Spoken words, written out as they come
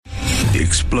The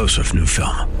explosive new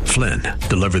film, Flynn,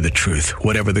 deliver the truth,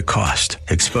 whatever the cost,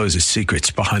 exposes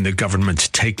secrets behind the government's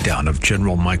takedown of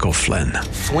General Michael Flynn.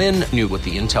 Flynn knew what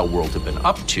the intel world had been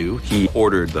up to. He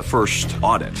ordered the first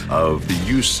audit of the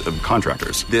use of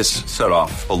contractors. This set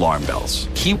off alarm bells.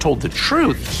 He told the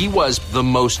truth. He was the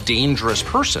most dangerous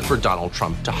person for Donald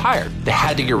Trump to hire. They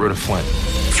had to get rid of Flynn.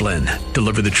 Flynn,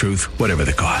 deliver the truth, whatever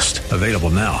the cost. Available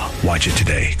now. Watch it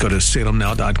today. Go to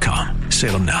salemnow.com.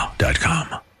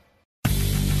 salemnow.com.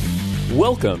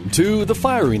 Welcome to The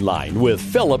Firing Line with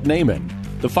Philip Naiman.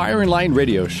 The Firing Line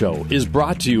radio show is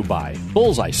brought to you by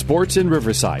Bullseye Sports in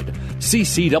Riverside,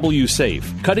 CCW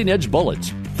Safe, Cutting Edge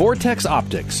Bullets, Vortex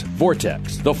Optics,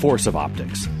 Vortex, the force of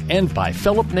optics, and by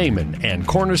Philip Naiman and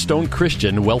Cornerstone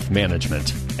Christian Wealth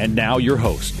Management. And now your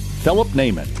host, Philip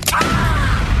Naiman.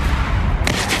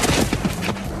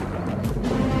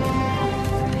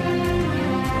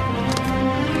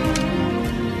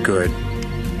 Good.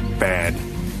 Bad.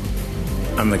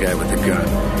 I'm the guy with the gun.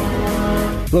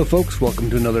 Hello, folks. Welcome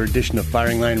to another edition of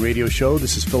Firing Line Radio Show.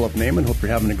 This is Philip Naiman. Hope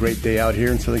you're having a great day out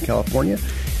here in Southern California.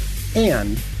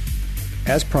 And,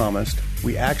 as promised,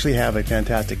 we actually have a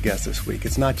fantastic guest this week.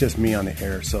 It's not just me on the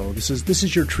air, so this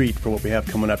is your treat for what we have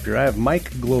coming up here. I have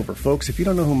Mike Glover. Folks, if you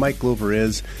don't know who Mike Glover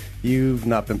is, you've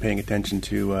not been paying attention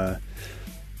to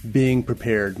being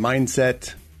prepared.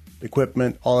 Mindset,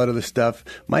 equipment, all that other stuff.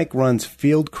 Mike runs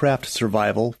Fieldcraft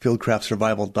Survival,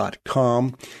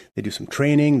 fieldcraftsurvival.com. They do some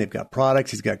training. They've got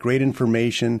products. He's got great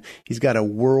information. He's got a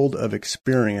world of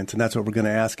experience, and that's what we're going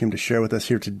to ask him to share with us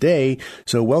here today.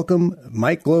 So welcome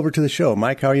Mike Glover to the show.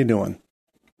 Mike, how are you doing?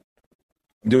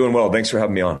 Doing well. Thanks for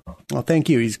having me on. Well, thank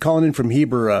you. He's calling in from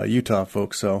Heber, Utah,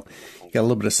 folks, so you got a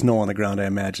little bit of snow on the ground, I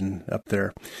imagine, up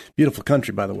there. Beautiful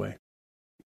country, by the way.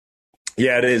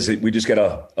 Yeah, it is. We just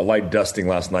got a light dusting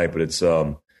last night, but it's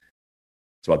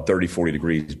about 30, 40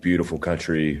 degrees. Beautiful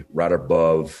country right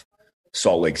above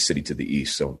Salt Lake City to the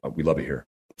east. So we love it here.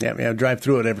 Yeah, I drive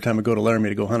through it every time I go to Laramie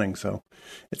to go hunting. So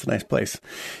it's a nice place.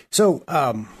 So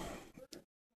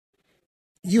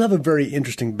you have a very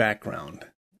interesting background.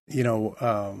 You know,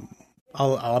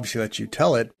 I'll obviously let you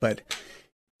tell it, but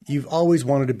you've always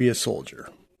wanted to be a soldier.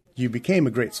 You became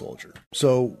a great soldier.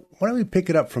 So why don't we pick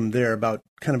it up from there about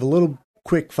kind of a little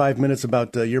quick 5 minutes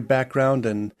about your background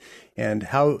and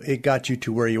how it got you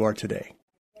to where you are today.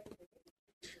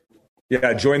 Yeah,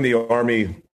 I joined the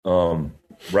Army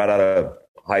right out of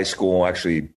high school.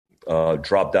 Actually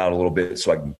dropped out a little bit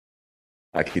so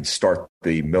I could start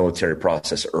the military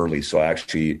process early. So I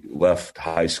actually left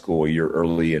high school a year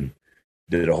early and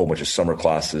did a whole bunch of summer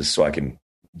classes so I can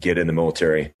get in the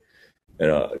military.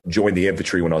 And joined the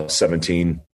infantry when I was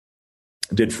 17.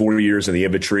 Did 4 years in the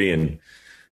infantry, and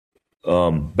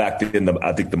back then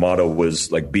I think the motto was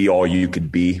like be all you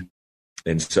could be.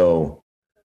 And so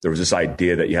there was this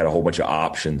idea that you had a whole bunch of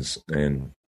options,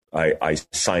 and I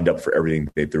signed up for everything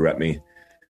they threw at me.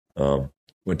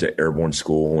 Went to airborne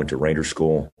school, went to Ranger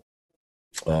school,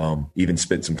 even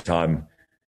spent some time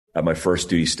at my first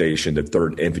duty station, the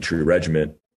 3rd Infantry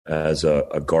Regiment, as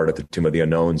a guard at the Tomb of the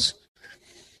Unknowns.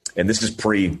 And this is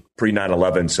pre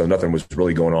 9/11, so nothing was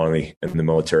really going on in the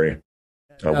military.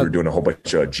 We were doing a whole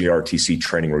bunch of GRTC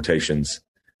training rotations,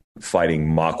 fighting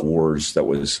mock wars that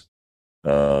was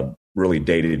really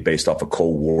dated based off of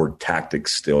Cold War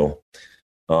tactics still.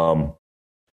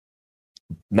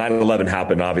 9/11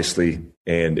 happened, obviously,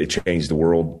 and it changed the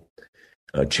world,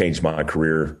 changed my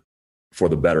career for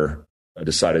the better. I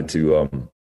decided to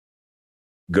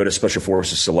go to Special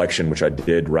Forces selection, which I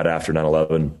did right after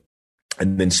 9/11.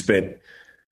 And then spent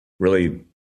really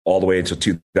all the way until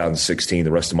 2016,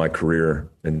 the rest of my career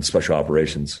in special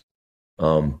operations.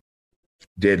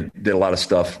 Did a lot of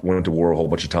stuff, went to war a whole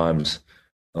bunch of times.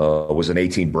 Was an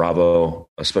 18 Bravo,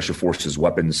 a Special Forces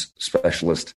weapons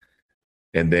specialist.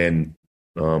 And then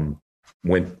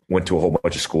went to a whole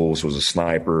bunch of schools, was a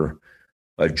sniper,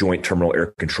 a joint terminal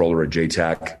air controller at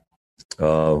JTAC,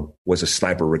 was a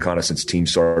sniper reconnaissance team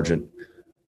sergeant,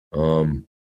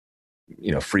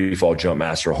 free fall jump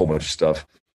master, a whole bunch of stuff,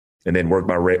 and then worked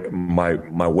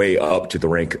my way up to the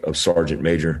rank of sergeant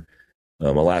major. My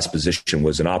last position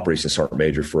was an operations sergeant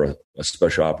major for a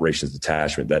special operations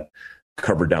detachment that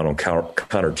covered down on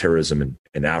counterterrorism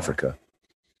in Africa.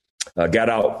 Got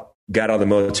out of the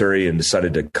military and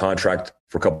decided to contract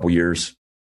for a couple of years.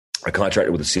 I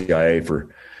contracted with the CIA for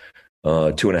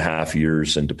 2.5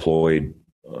 years and deployed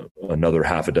another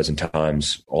half a dozen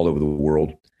times all over the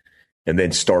world, and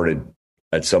then started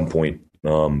at some point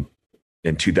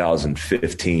in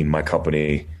 2015 my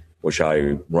company, which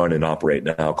I run and operate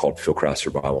now, called Fieldcraft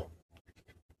Survival.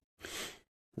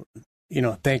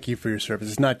 Thank you for your service.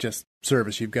 It's not just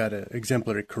service. You've got an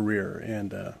exemplary career,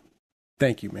 and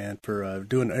thank you, man, for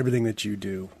doing everything that you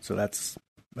do. So that's,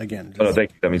 again. No,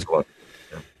 thank you. That means a lot.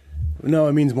 Yeah. No,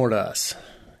 it means more to us.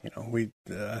 We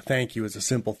thank you is a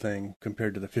simple thing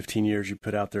compared to the 15 years you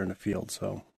put out there in the field.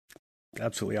 So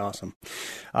absolutely awesome.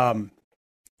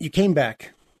 You came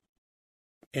back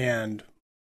and,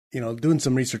 doing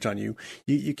some research on you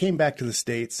came back to the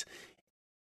States.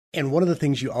 And one of the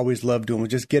things you always loved doing was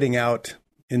just getting out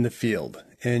in the field.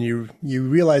 And you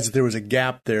realized that there was a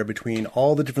gap there between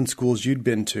all the different schools you'd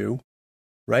been to,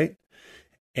 right?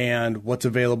 And what's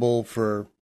available for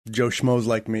Joe Schmoes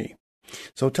like me.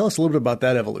 So tell us a little bit about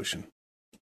that evolution.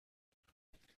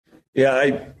 Yeah,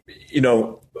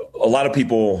 a lot of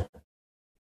people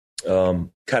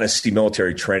kind of see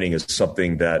military training as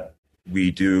something that we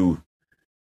do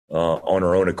on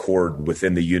our own accord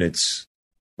within the units.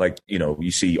 Like,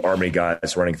 you see Army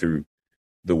guys running through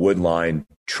the wood line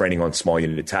training on small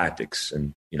unit tactics.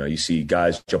 And, you see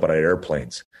guys jump out of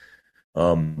airplanes.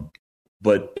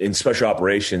 But in special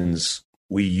operations,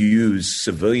 we use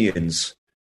civilians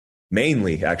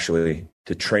mainly, actually,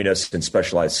 to train us in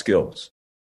specialized skills,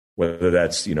 whether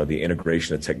that's, the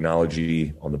integration of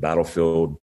technology on the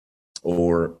battlefield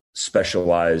or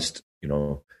specialized,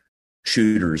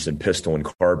 shooters and pistol and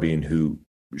carbine who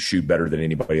shoot better than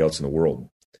anybody else in the world.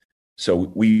 So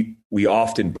we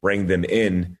often bring them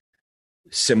in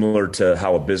similar to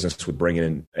how a business would bring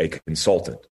in a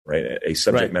consultant, right? A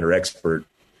subject matter expert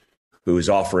who is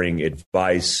offering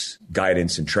advice,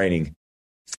 guidance, and training,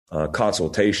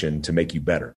 consultation to make you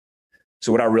better.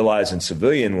 So what I realize in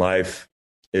civilian life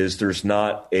is there's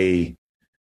not a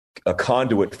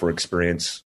conduit for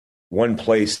experience, one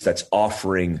place that's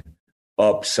offering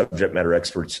up subject matter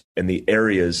experts in the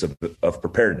areas of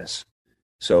preparedness.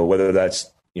 So whether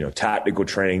that's, tactical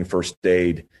training, first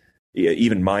aid,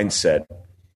 even mindset,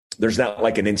 there's not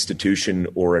like an institution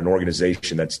or an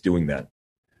organization that's doing that.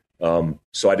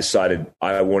 So I decided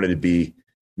I wanted to be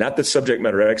not the subject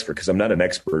matter expert, because I'm not an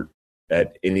expert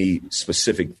at any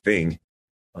specific thing.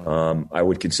 I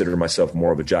would consider myself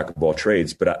more of a jack of all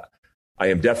trades, but I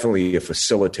am definitely a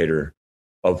facilitator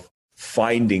of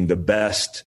finding the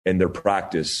best in their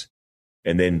practice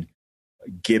and then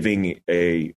giving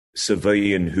a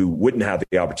civilian who wouldn't have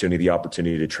the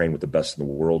opportunity to train with the best in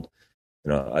the world.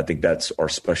 I think that's our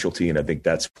specialty, and I think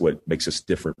that's what makes us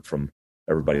different from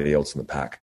everybody else in the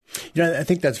pack. I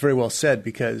think that's very well said,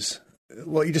 because,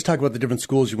 you just talk about the different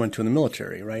schools you went to in the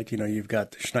military, right? You've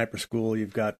got the sniper school,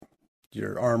 you've got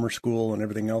your armor school, and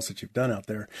everything else that you've done out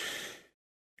there.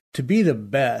 To be the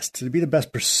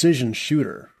best precision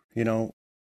shooter,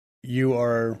 you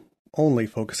are only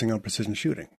focusing on precision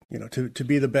shooting. To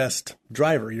be the best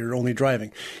driver, you're only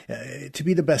driving. To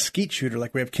be the best skeet shooter,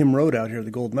 like we have Kim Rode out here,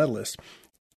 the gold medalist,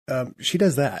 she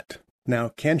does that. Now,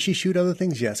 can she shoot other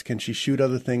things? Yes. Can she shoot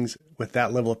other things with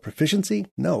that level of proficiency?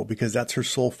 No, because that's her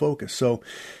sole focus. So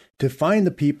to find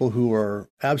the people who are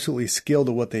absolutely skilled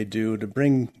at what they do, to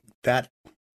bring that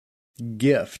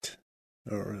gift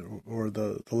or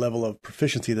the level of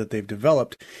proficiency that they've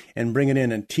developed and bring it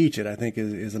in and teach it, I think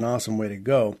is an awesome way to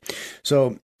go.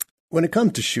 So when it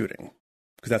comes to shooting,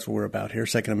 because that's what we're about here,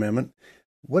 Second Amendment,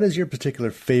 what is your particular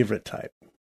favorite type?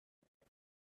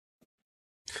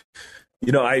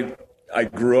 I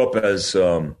grew up as,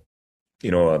 a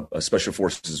special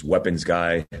forces weapons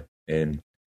guy, and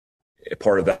a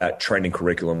part of that training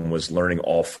curriculum was learning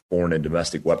all foreign and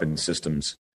domestic weapon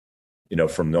systems,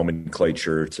 from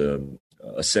nomenclature to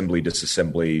assembly,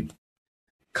 disassembly,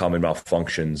 common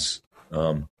malfunctions.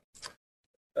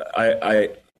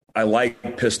 I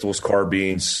like pistols,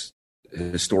 carbines,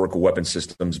 historical weapon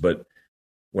systems, but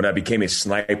when I became a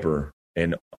sniper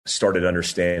and started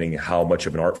understanding how much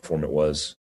of an art form it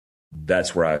was,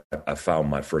 that's where I found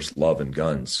my first love in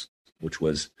guns, which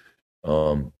was,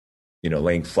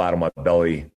 laying flat on my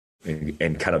belly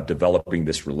and kind of developing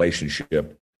this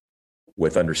relationship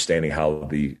with understanding how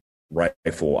the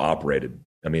rifle operated.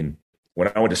 I mean,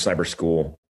 when I went to sniper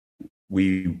school,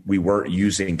 we weren't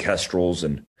using Kestrels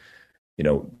and,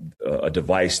 a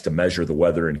device to measure the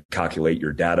weather and calculate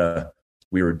your data.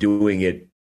 We were doing it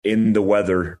in the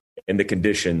weather, in the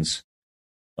conditions,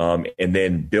 and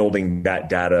then building that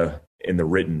data in the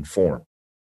written form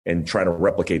and trying to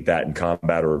replicate that in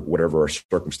combat or whatever our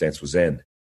circumstance was in.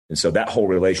 And so that whole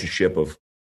relationship of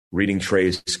reading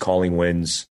trace, calling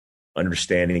winds,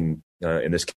 understanding,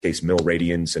 in this case, mil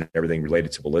radians and everything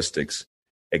related to ballistics,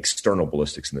 external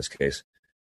ballistics in this case,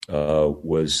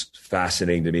 was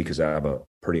fascinating to me because I have a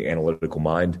pretty analytical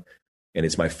mind, and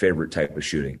it's my favorite type of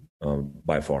shooting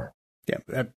by far.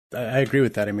 Yeah, I agree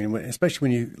with that. I mean, especially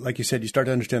when you, like you said, you start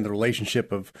to understand the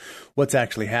relationship of what's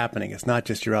actually happening. It's not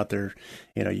just you're out there,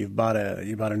 you've bought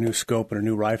a new scope and a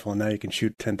new rifle, and now you can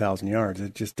shoot 10,000 yards.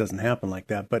 It just doesn't happen like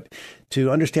that. But to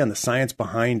understand the science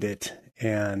behind it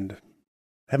and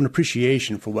have an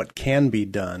appreciation for what can be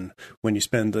done when you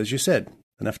spend, as you said,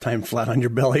 enough time flat on your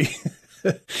belly.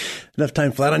 Enough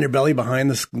time flat on your belly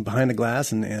behind the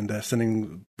glass and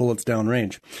sending bullets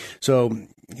downrange. So,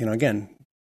 again,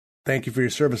 thank you for your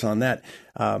service on that.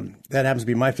 That happens to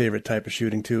be my favorite type of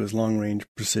shooting too, is long range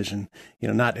precision.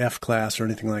 Not F class or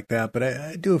anything like that, but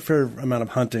I do a fair amount of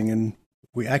hunting, and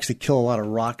we actually kill a lot of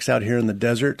rocks out here in the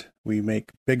desert. We make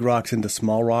big rocks into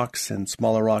small rocks and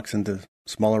smaller rocks into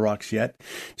smaller rocks yet.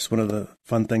 Just one of the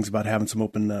fun things about having some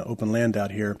open land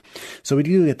out here. So we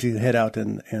do get to head out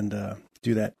and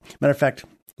do that. Matter of fact,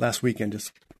 last weekend,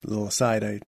 just a little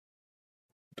aside,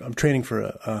 I'm training for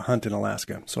a hunt in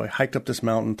Alaska. So I hiked up this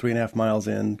mountain 3.5 miles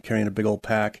in, carrying a big old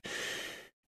pack,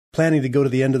 planning to go to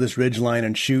the end of this ridge line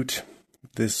and shoot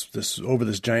this over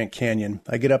this giant canyon.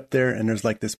 I get up there and there's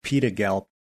like this PETA gal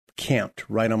camped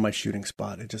right on my shooting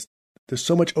spot. There's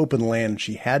so much open land.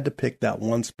 She had to pick that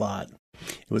one spot.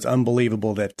 It was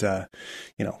unbelievable that,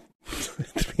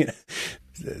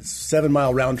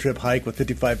 7-mile round trip hike with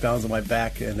 55 pounds on my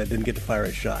back, and I didn't get to fire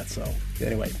a shot. So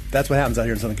anyway, that's what happens out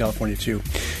here in Southern California too.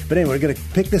 But anyway, we're going to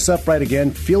pick this up right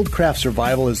again. Fieldcraft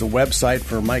Survival is the website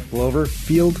for Mike Glover,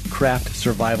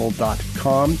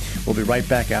 fieldcraftsurvival.com. We'll be right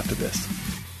back after this.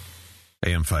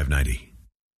 AM 590,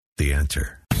 The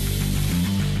Answer.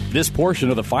 This portion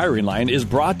of the firing line is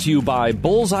brought to you by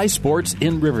Bullseye Sports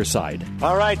in Riverside.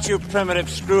 All right, you primitive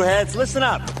screwheads, listen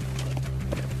up.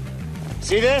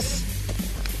 See this?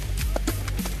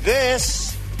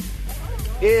 This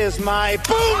is my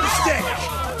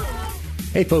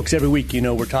boomstick. Hey, folks, every week,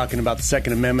 we're talking about the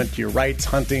Second Amendment, your rights,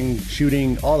 hunting,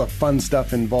 shooting, all the fun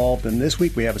stuff involved. And this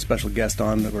week we have a special guest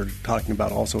on that we're talking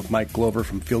about also with Mike Glover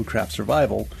from Fieldcraft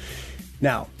Survival.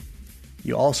 Now,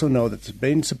 you also know that the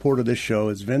main support of this show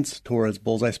is Vince Torres,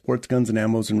 Bullseye Sports Guns and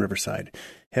Ammos in Riverside.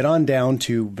 Head on down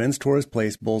to Vince Torres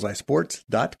Place,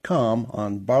 bullseyesports.com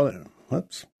on Brockton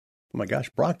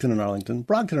and Arlington.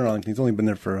 Brockton and Arlington. He's only been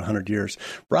there for 100 years.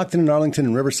 Brockton and Arlington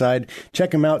and Riverside.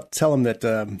 Check him out. Tell him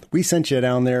that we sent you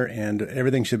down there, and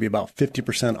everything should be about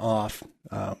 50% off.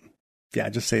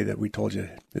 Just say that we told you.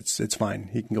 It's fine.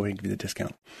 He can go ahead and give you the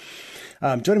discount.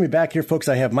 Joining me back here, folks,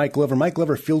 I have Mike Glover. Mike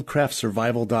Glover,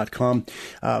 fieldcraftsurvival.com.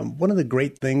 One of the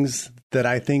great things that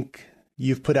I think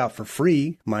you've put out for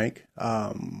free, Mike,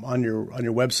 on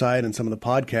your website and some of the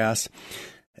podcasts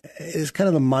is kind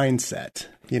of the mindset.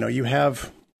 You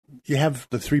have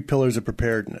the 3 pillars of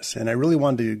preparedness, and I really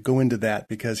wanted to go into that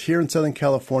because here in Southern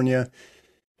California,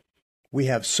 we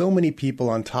have so many people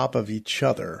on top of each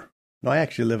other. Now, I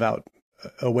actually live out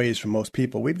a ways from most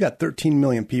people. We've got 13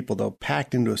 million people, though,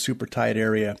 packed into a super tight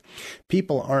area.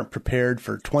 People aren't prepared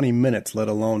for 20 minutes, let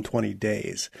alone 20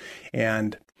 days.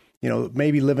 And,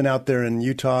 maybe living out there in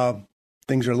Utah,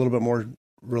 things are a little bit more,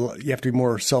 you have to be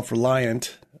more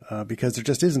self-reliant because there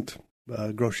just isn't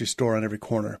a grocery store on every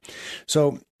corner.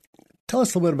 So tell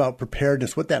us a little bit about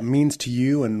preparedness, what that means to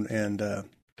you, and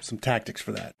some tactics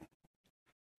for that.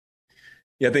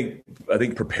 Yeah, I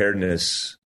think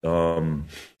preparedness, a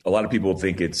lot of people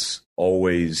think it's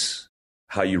always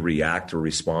how you react or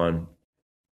respond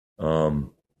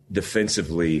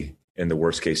defensively in the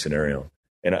worst case scenario.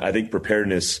 And I think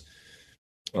preparedness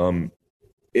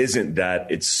isn't that.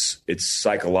 It's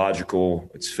psychological,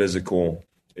 it's physical,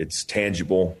 it's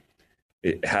tangible.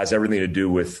 It has everything to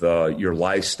do with your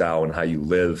lifestyle and how you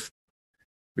live,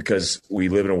 because we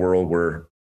live in a world where,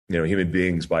 human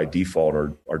beings by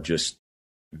default are just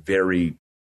very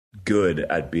good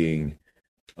at being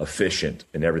efficient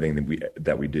in everything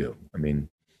that we do. I mean,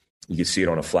 you can see it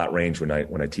on a flat range when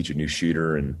I teach a new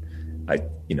shooter, and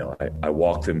I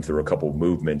walk them through a couple of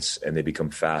movements and they become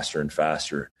faster and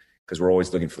faster because we're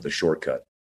always looking for the shortcut.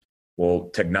 Well,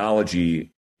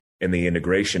 technology and the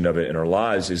integration of it in our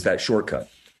lives is that shortcut.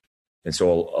 And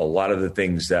so a lot of the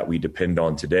things that we depend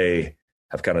on today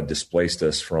have kind of displaced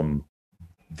us from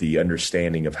the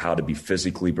understanding of how to be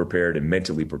physically prepared and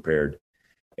mentally prepared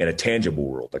in a tangible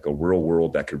world, like a real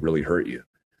world that could really hurt you.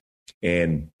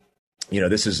 And,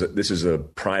 this is a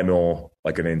primal,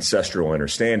 like an ancestral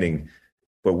understanding,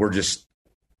 but we're just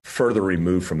further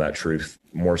removed from that truth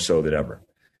more so than ever.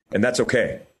 And that's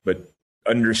okay. But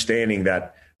understanding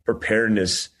that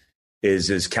preparedness is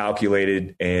as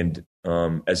calculated and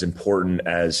as important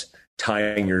as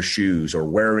tying your shoes or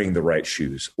wearing the right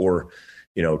shoes, or,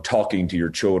 talking to your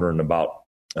children about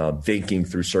thinking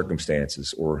through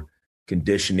circumstances, or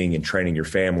conditioning and training your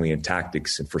family in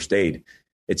tactics and first aid.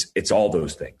 It's all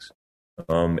those things.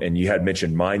 And you had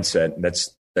mentioned mindset. And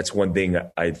that's one thing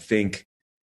I think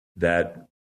that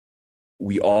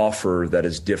we offer that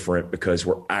is different because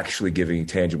we're actually giving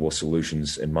tangible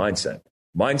solutions in mindset.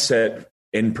 Mindset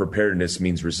in preparedness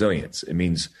means resilience. It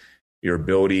means your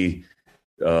ability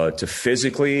to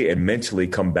physically and mentally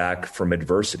come back from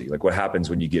adversity. Like what happens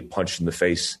when you get punched in the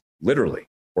face, literally,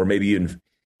 or maybe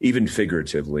even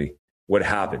figuratively, what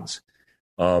happens?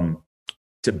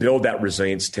 To build that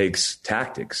resilience takes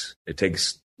tactics. It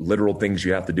takes literal things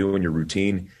you have to do in your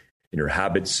routine, in your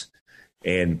habits.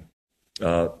 And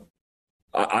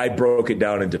I broke it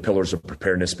down into pillars of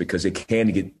preparedness because it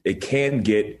can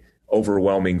get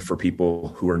overwhelming for people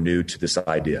who are new to this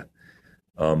idea.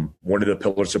 One of the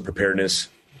pillars of preparedness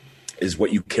is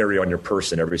what you carry on your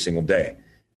person every single day.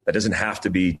 That doesn't have to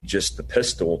be just the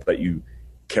pistol that you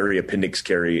carry, appendix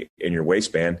carry in your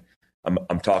waistband.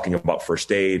 I'm talking about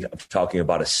first aid. I'm talking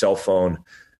about a cell phone.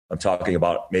 I'm talking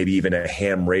about maybe even a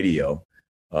ham radio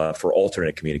for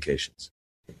alternate communications.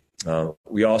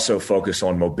 We also focus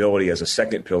on mobility as a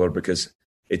second pillar because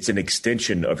it's an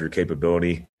extension of your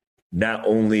capability, not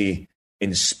only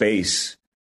in space,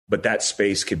 but that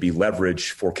space could be leveraged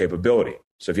for capability.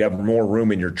 So if you have more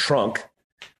room in your trunk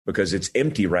because it's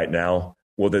empty right now,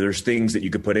 well, there's things that you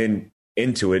could put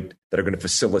into it that are going to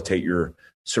facilitate your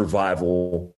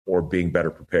survival or being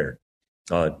better prepared.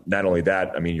 Not only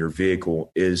that, I mean, your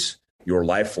vehicle is your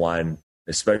lifeline,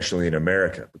 especially in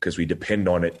America, because we depend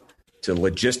on it to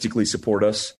logistically support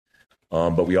us,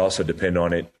 but we also depend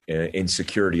on it in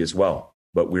security as well.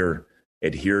 But we're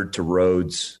adhered to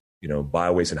roads,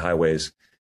 byways and highways,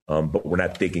 but we're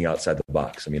not thinking outside the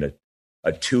box. I mean,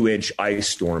 a 2-inch ice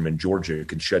storm in Georgia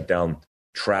can shut down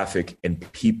traffic and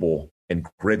people and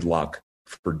gridlock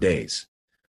for days.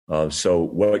 So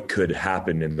what could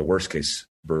happen in the worst case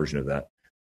version of that?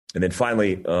 And then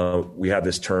finally, we have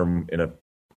this term in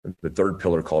the third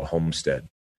pillar called homestead.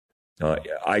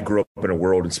 I grew up in a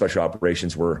world in special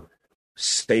operations where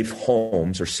safe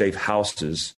homes or safe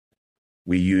houses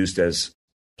we used as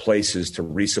places to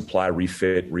resupply,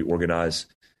 refit, reorganize,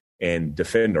 and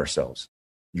defend ourselves.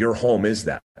 Your home is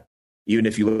that. Even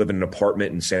if you live in an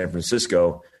apartment in San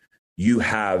Francisco, you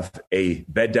have a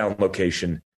bed down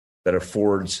location that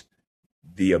affords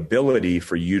the ability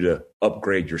for you to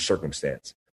upgrade your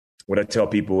circumstance. What I tell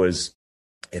people is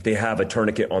if they have a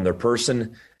tourniquet on their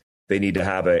person, they need to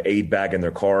have an aid bag in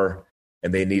their car,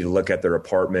 and they need to look at their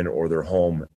apartment or their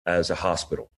home as a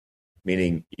hospital,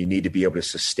 meaning you need to be able to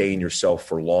sustain yourself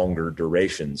for longer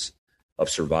durations of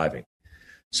surviving.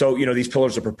 So, these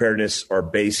pillars of preparedness are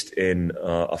based in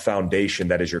a foundation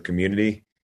that is your community.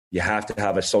 You have to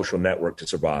have a social network to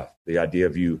survive. The idea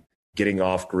of you getting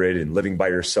off grid and living by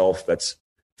yourself, that's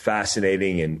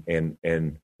fascinating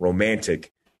and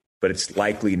romantic, but it's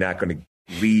likely not going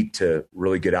to lead to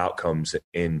really good outcomes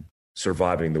in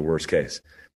surviving the worst case.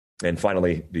 And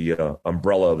finally, the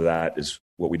umbrella of that is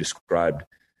what we described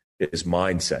is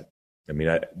mindset. I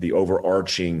mean, the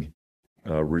overarching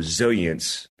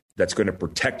resilience that's going to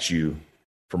protect you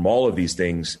from all of these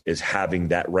things is having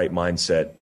that right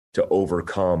mindset to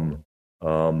overcome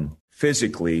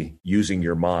physically using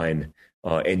your mind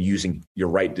and using your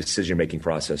right decision-making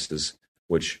processes,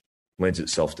 which lends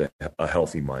itself to a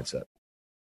healthy mindset.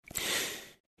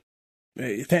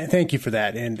 Thank you for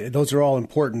that. And those are all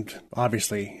important,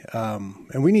 obviously.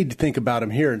 And we need to think about them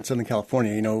here in Southern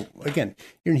California. Again,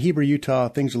 you're in Heber, Utah,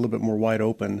 things are a little bit more wide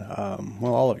open.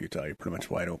 All of Utah, you're pretty much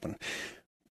wide open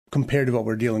compared to what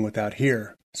we're dealing with out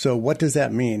here. So what does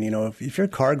that mean? If your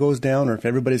car goes down or if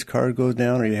everybody's car goes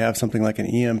down or you have something like an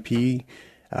EMP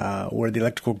where the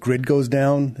electrical grid goes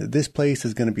down, this place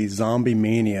is going to be zombie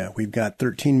mania. We've got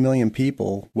 13 million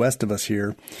people west of us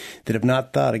here that have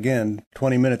not thought, again,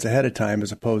 20 minutes ahead of time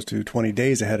as opposed to 20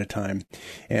 days ahead of time.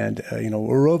 And, a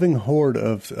roving horde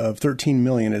of 13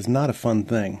 million is not a fun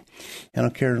thing. I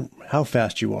don't care how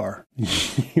fast you are.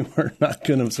 You are not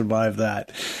going to survive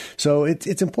that. So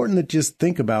it's important to just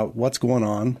think about what's going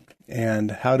on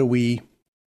and how do we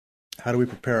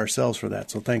prepare ourselves for that?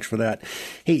 So thanks for that.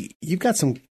 Hey, you've got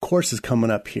some courses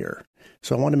coming up here.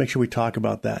 So I want to make sure we talk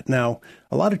about that. Now,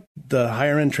 a lot of the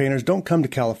higher end trainers don't come to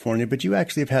California, but you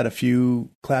actually have had a few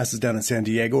classes down in San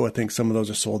Diego. I think some of those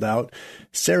are sold out.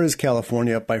 Sarah's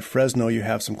California, up by Fresno, you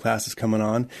have some classes coming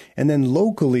on. And then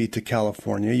locally to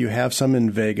California, you have some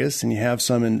in Vegas and you have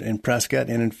some in Prescott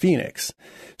and in Phoenix.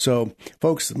 So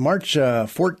folks, March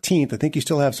 14th, I think you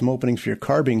still have some openings for your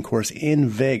carbine course in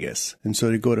Vegas. And so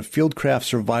you go to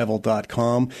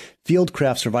fieldcraftsurvival.com,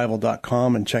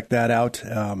 fieldcraftsurvival.com and check that out,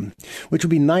 which would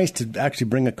be nice to actually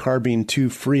bring a carbine to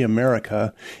free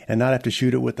America and not have to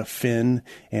shoot it with a fin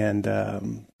and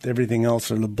everything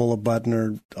else, or the bullet button,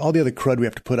 or all the other crud we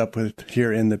have to put up with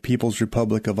here in the People's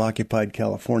Republic of occupied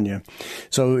California.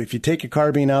 So if you take your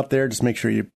carbine out there, just make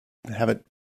sure you have it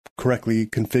correctly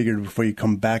configured before you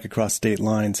come back across state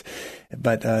lines.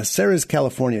 But Ceres,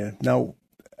 California. Now,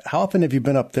 how often have you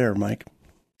been up there, Mike?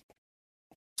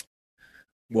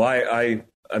 Well, I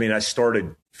mean, I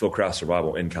started Fieldcraft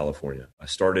Survival in California. I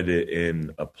started it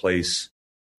in a place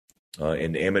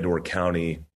in Amador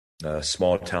County, a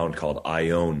small town called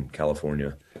Ione,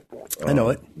 California. I know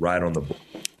it. Right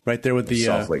there with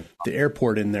the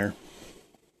airport in there.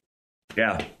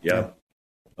 Yeah.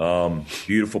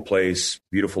 Beautiful place,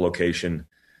 beautiful location.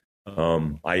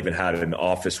 I even had an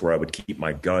office where I would keep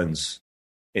my guns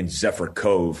in Zephyr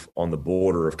Cove on the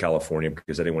border of California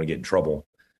because I didn't want to get in trouble,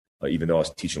 even though I was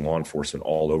teaching law enforcement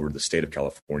all over the state of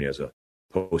California as a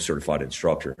post-certified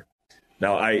instructor.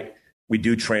 Now, we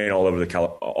do train all over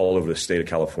the state of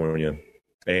California,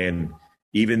 and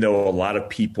even though a lot of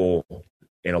people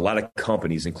and a lot of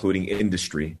companies, including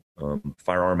industry,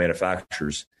 firearm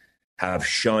manufacturers, have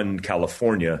shunned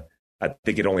California, I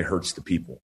think it only hurts the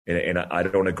people. And I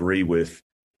don't agree with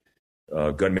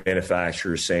gun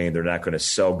manufacturers saying they're not going to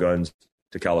sell guns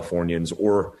to Californians,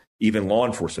 or even law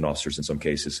enforcement officers in some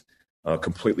cases,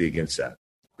 completely against that.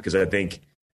 Because I think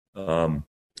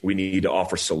we need to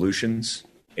offer solutions,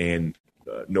 and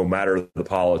no matter the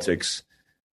politics,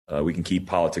 we can keep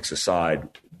politics aside.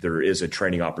 There is a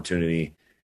training opportunity,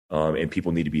 and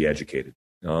people need to be educated.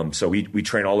 So we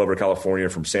train all over California,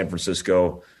 from San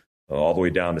Francisco all the way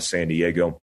down to San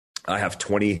Diego. I have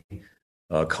 20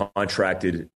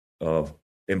 contracted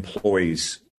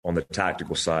employees on the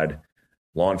tactical side,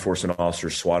 law enforcement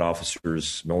officers, SWAT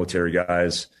officers, military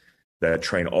guys that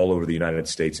train all over the United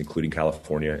States, including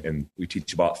California. And we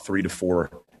teach about 3 to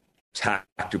 4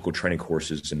 tactical training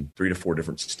courses in 3 to 4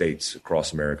 different states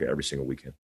across America every single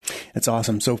weekend. That's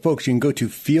awesome. So, folks, you can go to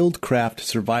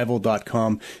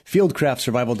fieldcraftsurvival.com,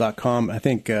 fieldcraftsurvival.com. I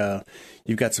think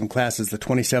you've got some classes the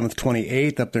 27th,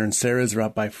 28th up there in Ceres, or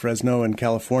out by Fresno in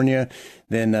California.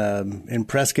 Then in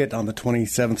Prescott on the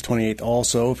 27th, 28th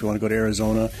also, if you want to go to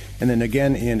Arizona. And then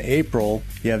again in April,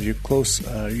 you have your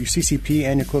CCP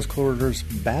and your close quarters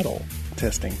battle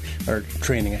testing, or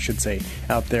training, I should say,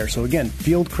 out there. So again,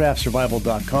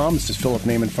 fieldcraftsurvival.com. This is Philip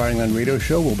Naiman, Firing Line Radio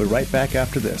Show. We'll be right back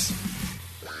after this.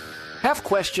 Have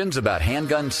questions about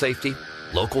handgun safety,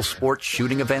 local sports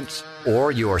shooting events,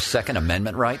 or your Second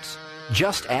Amendment rights?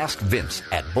 Just ask Vince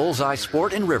at Bullseye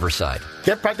Sport in Riverside.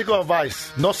 Get practical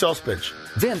advice, no sales pitch.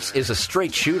 Vince is a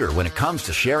straight shooter when it comes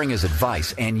to sharing his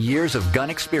advice and years of gun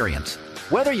experience.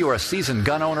 Whether you're a seasoned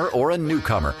gun owner or a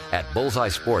newcomer, at Bullseye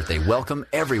Sport, they welcome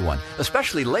everyone,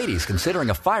 especially ladies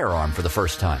considering a firearm for the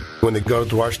first time. When they go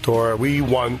to our store, we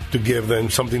want to give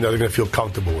them something that they're going to feel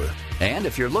comfortable with. And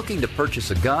if you're looking to purchase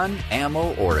a gun,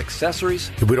 ammo, or accessories,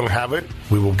 if we don't have it,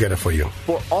 we will get it for you.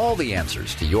 For all the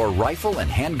answers to your rifle and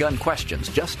handgun questions,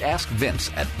 just ask Vince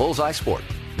at Bullseye Sport.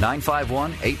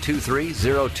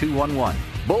 951-823-0211.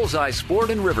 Bullseye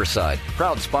Sport in Riverside,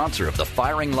 proud sponsor of the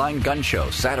Firing Line Gun Show,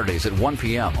 Saturdays at 1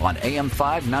 p.m. on AM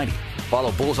 590.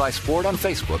 Follow Bullseye Sport on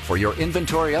Facebook for your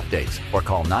inventory updates, or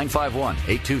call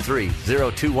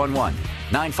 951-823-0211.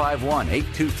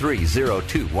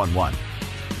 951-823-0211.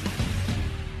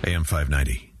 AM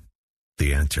 590,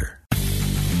 The Answer.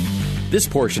 This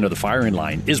portion of the Firing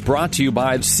Line is brought to you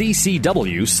by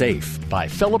CCW Safe, by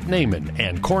Philip Naiman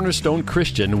and Cornerstone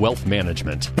Christian Wealth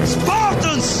Management.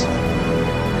 Spartans,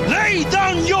 lay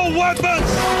down your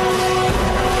weapons!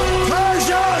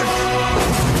 Persians,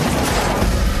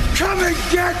 come and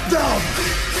get them!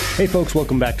 Hey folks,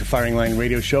 welcome back to Firing Line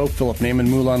Radio Show. Philip Naiman,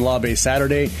 Moulin Labe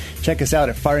Saturday. Check us out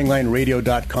at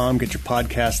firinglineradio.com. Get your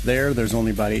podcast there. There's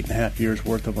only about 8.5 years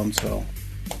worth of them, so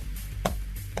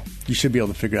you should be able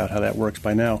to figure out how that works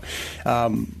by now.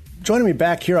 Joining me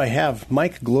back here, I have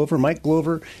Mike Glover. Mike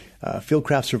Glover,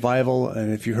 Fieldcraft Survival.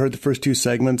 And if you heard the first 2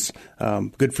 segments,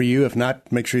 good for you. If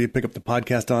not, make sure you pick up the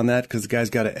podcast on that, because the guy's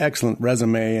got an excellent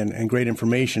resume and great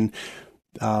information.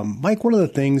 Mike, one of the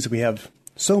things, we have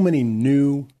so many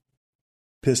new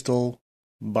pistol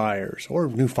buyers, or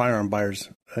new firearm buyers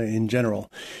in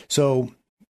general. So,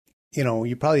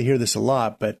 you probably hear this a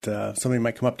lot, but somebody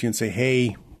might come up to you and say,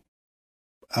 hey,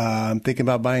 I'm thinking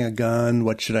about buying a gun.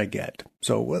 What should I get?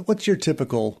 So what's your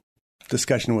typical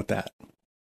discussion with that?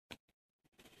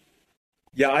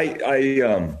 Yeah, I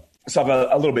have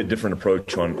a little bit different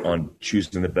approach on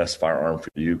choosing the best firearm for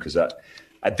you, because I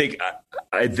think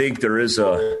there is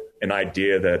an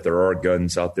idea that there are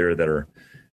guns out there that are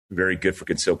very good for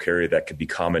concealed carry that could be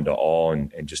common to all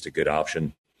and just a good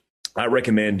option. I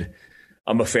recommend,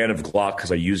 I'm a fan of Glock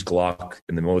because I use Glock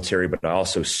in the military, but I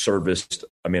also serviced,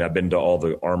 I've been to all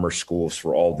the armor schools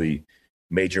for all the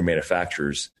major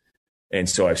manufacturers. And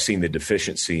so I've seen the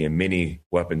deficiency in many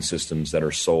weapon systems that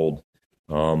are sold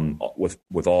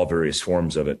with all various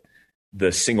forms of it.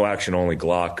 The single action only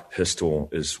Glock pistol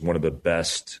is one of the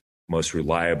best, most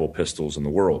reliable pistols in the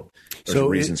world. There's a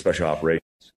reason Special Operations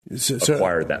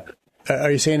acquired that.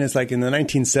 Are you saying it's like in the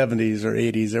 1970s or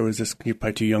 80s, there was this, you're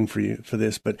probably too young for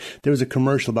this, but there was a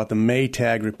commercial about the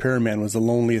Maytag repairman was the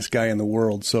loneliest guy in the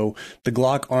world. So the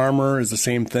Glock armor is the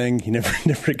same thing. He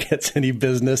never gets any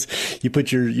business. You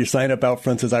put your sign up out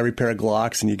front, says I repair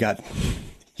Glocks, and you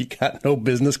got no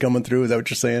business coming through. Is that what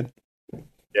you're saying?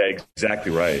 Yeah,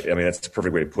 exactly right. That's the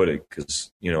perfect way to put it.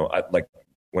 Because,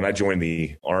 when I joined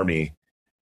the Army,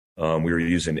 we were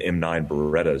using M9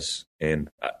 Berettas, and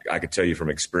I could tell you from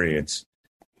experience,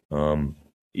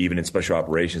 even in Special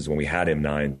Operations, when we had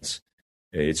M9s,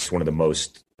 it's one of the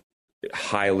most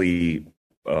highly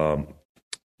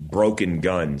broken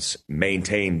guns,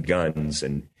 maintained guns,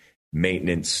 and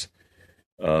maintenance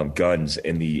guns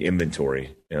in the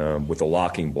inventory. With a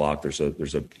locking block, there's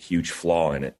a huge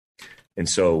flaw in it. And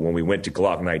so when we went to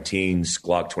Glock 19s,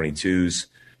 Glock 22s,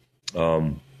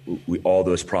 all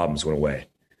those problems went away.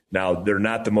 Now, they're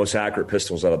not the most accurate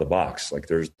pistols out of the box. Like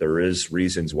there is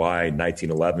reasons why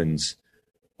 1911s,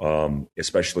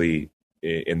 especially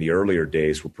in the earlier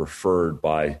days, were preferred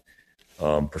by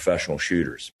professional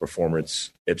shooters,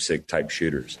 performance IPSC type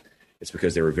shooters. It's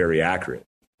because they were very accurate.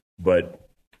 But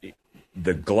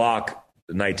the Glock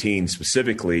 19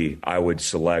 specifically, I would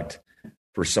select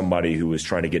for somebody who was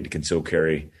trying to get to concealed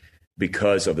carry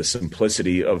because of the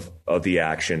simplicity of the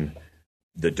action,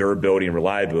 the durability and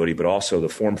reliability, but also the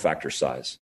form factor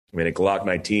size. A Glock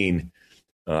 19,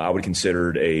 I would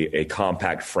consider a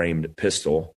compact framed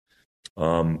pistol,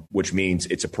 which means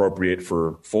it's appropriate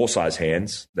for full size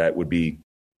hands. That would be,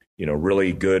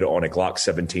 really good on a Glock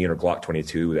 17 or Glock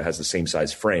 22 that has the same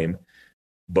size frame,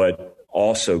 but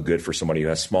also good for somebody who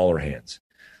has smaller hands.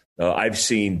 I've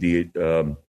seen the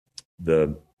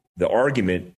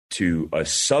argument to a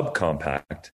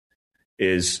subcompact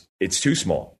is it's too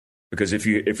small. Because if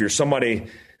you're somebody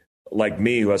like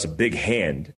me who has a big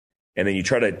hand, and then you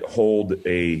try to hold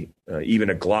even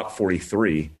a Glock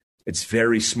 43, it's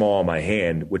very small in my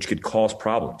hand, which could cause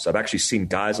problems. I've actually seen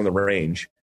guys on the range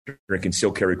during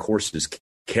concealed carry courses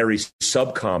carry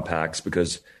subcompacts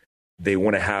because they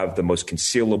want to have the most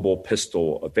concealable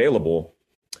pistol available,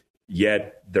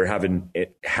 yet they're having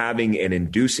and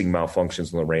inducing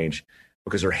malfunctions on the range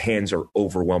because their hands are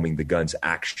overwhelming the gun's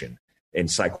action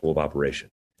and cycle of operation.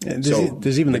 And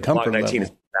there's even the comfort level.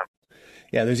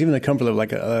 There's even the comfort level,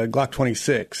 like a Glock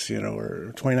 26,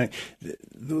 or 29.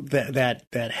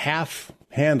 That half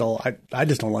handle, I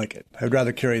just don't like it. I'd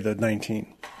rather carry the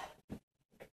 19.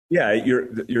 Yeah,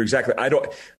 you're exactly. I don't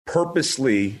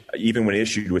purposely, even when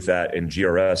issued with that in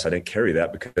GRS, I didn't carry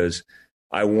that because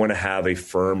I want to have a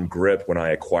firm grip when I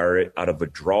acquire it out of a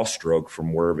draw stroke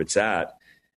from wherever it's at,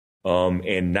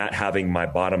 and not having my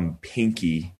bottom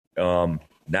pinky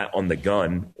not on the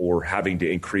gun or having to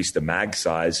increase the mag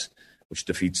size, which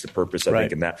defeats the purpose, I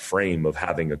think, in that frame of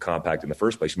having a compact in the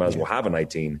first place. You might as well have a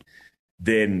 19.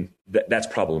 Then that's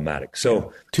problematic.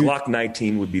 So Glock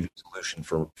 19 would be the solution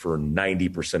for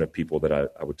 90% of people that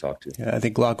I would talk to. Yeah, I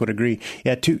think Glock would agree.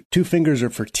 Yeah, two fingers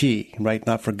are for T, right?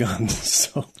 Not for guns.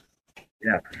 So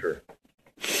yeah, for sure.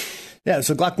 Yeah,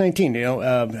 so Glock 19,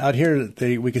 out here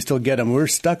we can still get them. We're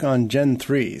stuck on Gen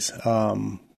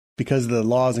 3s. Because of the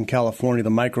laws in California,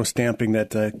 the micro-stamping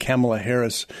that Kamala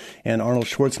Harris and Arnold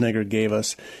Schwarzenegger gave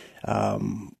us,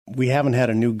 we haven't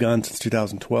had a new gun since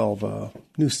 2012,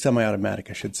 new semi-automatic,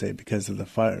 I should say, because of the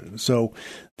fire. So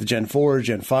the Gen 4s,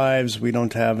 Gen 5s, we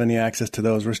don't have any access to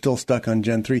those. We're still stuck on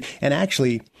Gen 3. And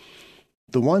actually,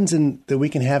 the ones that we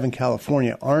can have in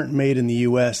California aren't made in the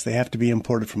U.S. They have to be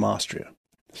imported from Austria.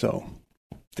 So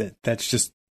that's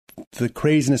just the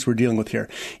craziness we're dealing with here.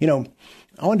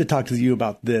 I wanted to talk to you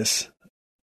about this.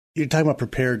 You're talking about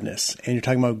preparedness, and you're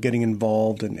talking about getting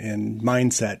involved and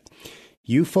mindset.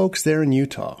 You folks there in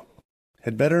Utah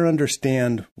had better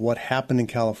understand what happened in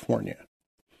California,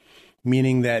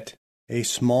 meaning that a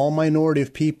small minority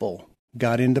of people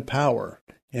got into power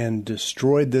and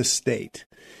destroyed this state.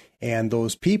 And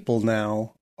those people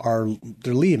now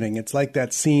they're leaving. It's like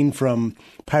that scene from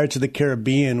Pirates of the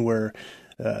Caribbean where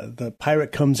the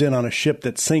pirate comes in on a ship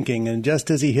that's sinking, and just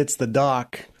as he hits the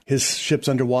dock, his ship's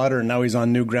underwater, and now he's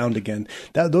on new ground again.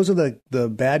 Those are the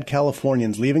bad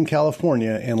Californians leaving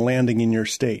California and landing in your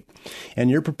state.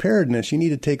 And your preparedness, you need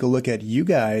to take a look at you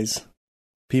guys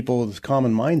people with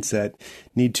common mindset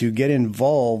need to get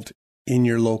involved in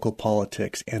your local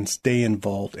politics and stay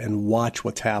involved and watch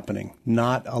what's happening,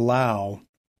 not allow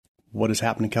what has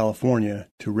happened in California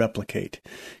to replicate,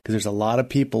 because there's a lot of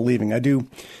people leaving. I do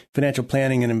financial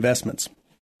planning and investments.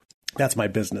 That's my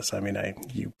business. I mean,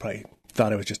 you probably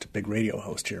thought I was just a big radio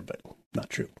host here, but not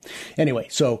true. Anyway,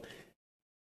 so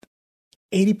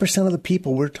 80% of the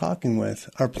people we're talking with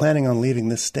are planning on leaving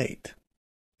this state.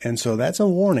 And so that's a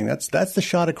warning. That's the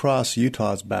shot across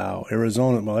Utah's bow.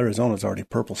 Arizona's already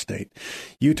purple state.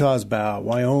 Utah's bow,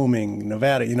 Wyoming,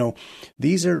 Nevada,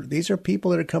 these are people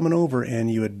that are coming over,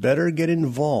 and you had better get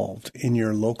involved in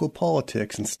your local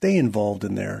politics and stay involved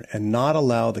in there and not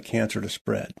allow the cancer to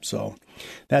spread. So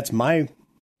that's my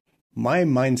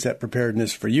mindset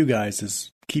preparedness for you guys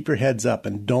is keep your heads up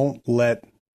and don't let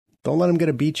them get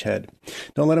a beachhead.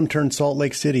 Don't let them turn Salt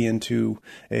Lake City into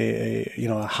a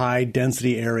high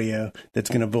density area that's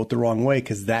going to vote the wrong way,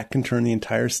 because that can turn the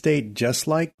entire state, just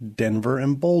like Denver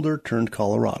and Boulder turned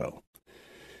Colorado.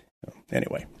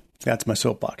 Anyway, that's my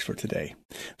soapbox for today.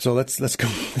 So let's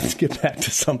get back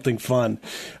to something fun.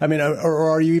 I mean,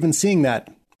 or are you even seeing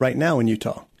that right now in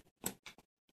Utah?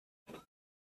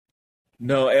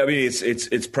 No, I mean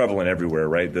it's prevalent everywhere,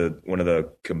 right? One of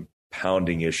the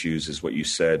compounding issues is what you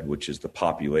said, which is the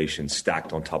population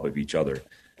stacked on top of each other.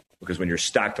 Because when you're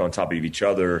stacked on top of each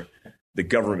other, the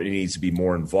government needs to be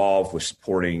more involved with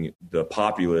supporting the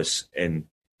populace and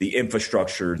the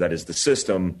infrastructure that is the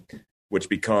system, which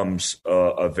becomes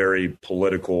a very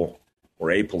political or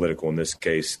apolitical in this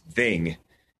case thing.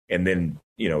 And then,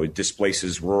 it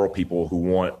displaces rural people who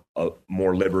want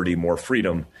more liberty, more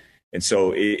freedom. And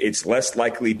so it's less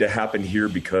likely to happen here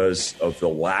because of the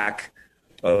lack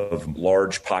of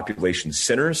large population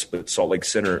centers, but Salt Lake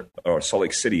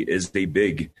City is a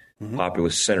big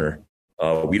populous center.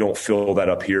 We don't fill that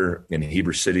up here in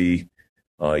Heber City,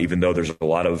 even though there's a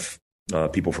lot of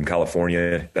people from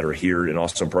California that are here and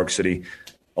also in Park City.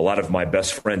 A lot of my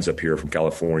best friends up here are from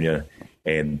California,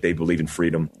 and they believe in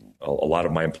freedom. A lot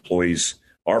of my employees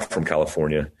are from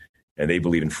California, and they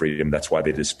believe in freedom. That's why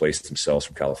they displaced themselves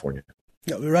from California.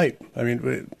 Yeah, right. I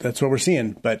mean, that's what we're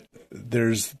seeing. But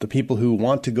there's the people who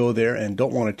want to go there and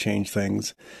don't want to change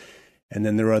things. And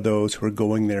then there are those who are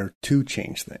going there to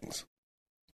change things.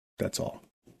 That's all.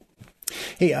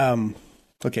 Hey,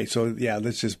 okay, so yeah,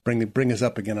 let's just bring us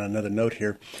up again on another note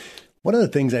here. One of the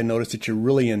things I noticed that you're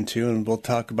really into, and we'll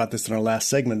talk about this in our last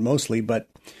segment mostly, but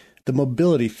the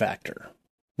mobility factor.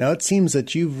 Now, it seems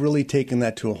that you've really taken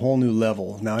that to a whole new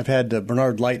level. Now, I've had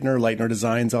Bernard Leitner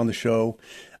Designs on the show.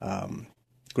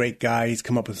 Great guy. He's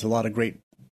come up with a lot of great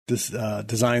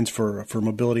designs for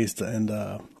mobility and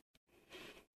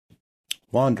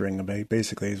wandering,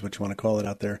 basically, is what you want to call it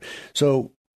out there.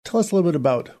 So tell us a little bit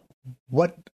about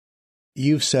what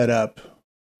you've set up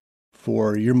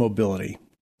for your mobility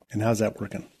and how's that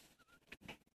working?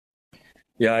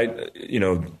 Yeah,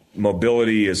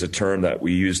 mobility is a term that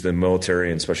we use in the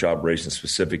military and special operations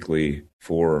specifically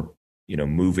for,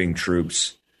 moving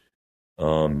troops.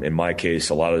 In my case,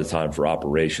 a lot of the time for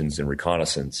operations and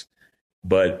reconnaissance.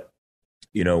 But,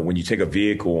 when you take a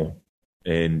vehicle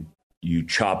and you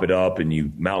chop it up and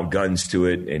you mount guns to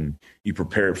it and you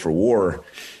prepare it for war,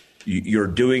 you're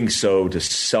doing so to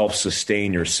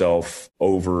self-sustain yourself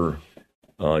over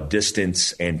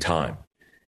distance and time.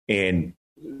 And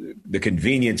the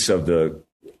convenience of the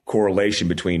correlation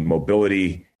between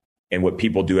mobility and what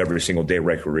people do every single day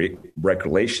recreationally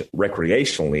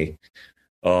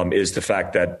is the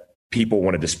fact that people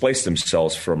want to displace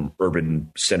themselves from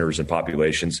urban centers and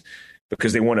populations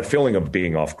because they want a feeling of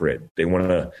being off grid. They want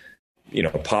to,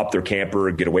 pop their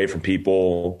camper, get away from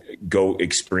people, go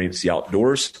experience the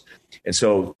outdoors. And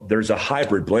so there's a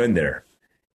hybrid blend there.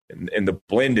 And the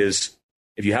blend is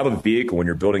if you have a vehicle and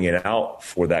you're building it out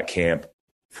for that camp,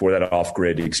 for that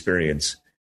off-grid experience,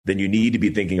 then you need to be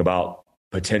thinking about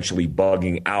potentially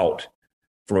bugging out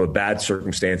from a bad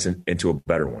circumstance into a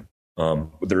better one.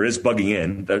 There is bugging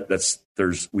in.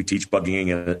 We teach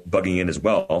bugging in as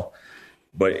well.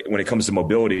 But when it comes to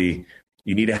mobility,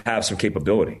 you need to have some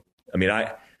capability. I mean,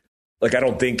 I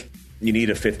don't think you need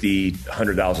a $50,000,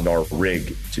 $100,000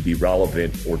 rig to be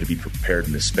relevant or to be prepared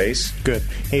in this space. Good.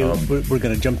 Hey, we're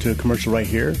going to jump to a commercial right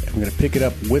here. I'm going to pick it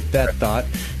up with that thought.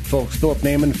 Folks, Philip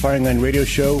Naiman, Firing Line Radio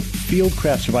Show,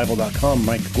 fieldcraftsurvival.com.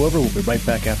 Mike Glover will be right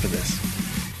back after this.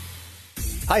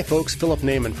 Hi, folks. Philip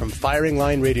Naiman from Firing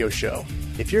Line Radio Show.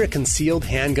 If you're a concealed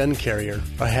handgun carrier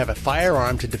or have a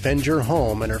firearm to defend your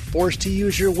home and are forced to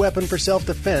use your weapon for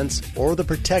self-defense or the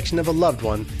protection of a loved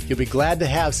one, you'll be glad to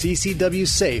have CCW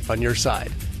Safe on your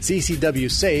side. CCW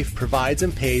Safe provides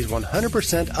and pays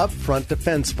 100% upfront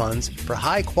defense funds for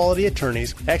high-quality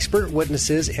attorneys, expert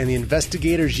witnesses, and the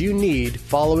investigators you need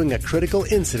following a critical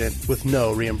incident with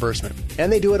no reimbursement.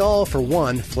 And they do it all for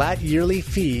one flat yearly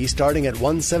fee starting at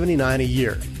 $179 a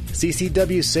year.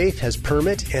 CCW Safe has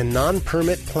permit and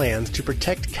non-permit plans to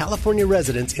protect California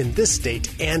residents in this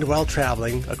state and while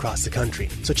traveling across the country.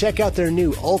 So check out their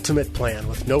new Ultimate Plan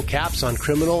with no caps on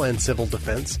criminal and civil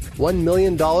defense, $1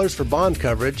 million for bond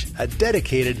coverage, a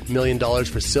dedicated $1 million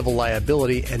for civil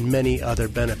liability, and many other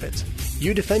benefits.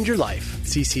 You defend your life.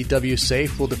 CCW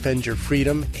Safe will defend your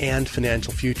freedom and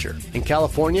financial future. In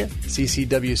California,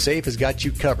 CCW Safe has got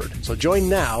you covered. So join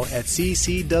now at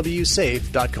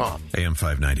ccwsafe.com. AM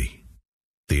 590,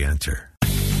 The Answer.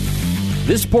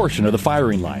 This portion of the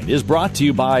firing line is brought to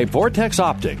you by Vortex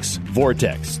Optics.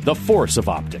 Vortex, the force of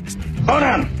optics.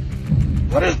 Conan,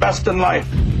 what is best in life?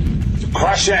 To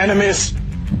crush your enemies,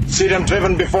 see them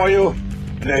driven before you,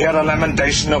 and to hear the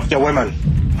lamentation of your women.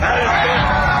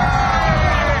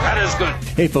 That is good.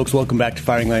 Hey folks, welcome back to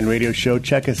Firing Line Radio Show.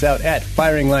 Check us out at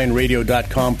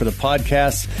firinglineradio.com for the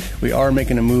podcasts. We are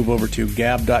making a move over to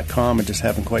gab.com and just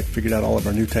haven't quite figured out all of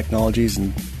our new technologies.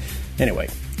 And anyway,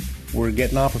 we're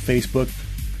getting off of Facebook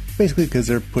basically because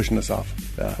they're pushing us off.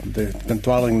 They've been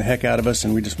throttling the heck out of us,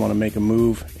 and we just want to make a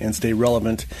move and stay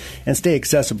relevant and stay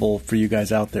accessible for you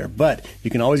guys out there. But you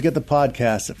can always get the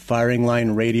podcast at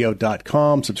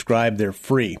firinglineradio.com. Subscribe. They're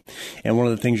free. And one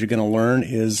of the things you're going to learn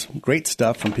is great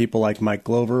stuff from people like Mike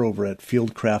Glover over at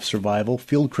Fieldcraft Survival,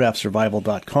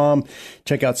 fieldcraftsurvival.com.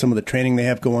 Check out some of the training they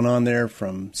have going on there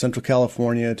from Central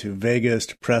California to Vegas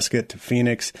to Prescott to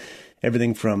Phoenix.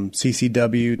 Everything from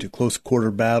CCW to close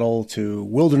quarter battle to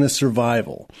wilderness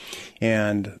survival.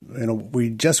 And,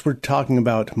 we just were talking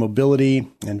about mobility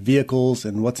and vehicles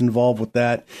and what's involved with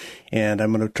that. And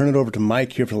I'm going to turn it over to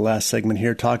Mike here for the last segment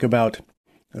here. Talk about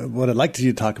what I'd like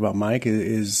to talk about, Mike,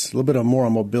 is a little bit more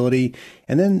on mobility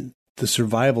and then the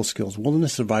survival skills,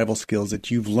 wilderness survival skills that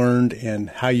you've learned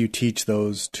and how you teach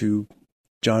those to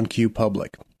John Q.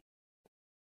 public.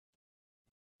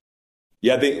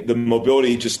 Yeah, the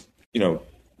mobility just,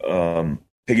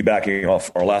 piggybacking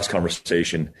off our last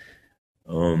conversation,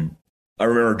 I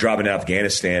remember driving to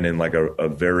Afghanistan in like a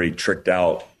very tricked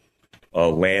out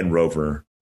Land Rover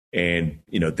and,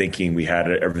 thinking we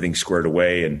had everything squared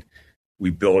away, and we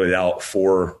built it out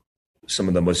for some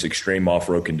of the most extreme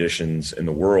off-road conditions in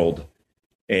the world,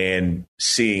 and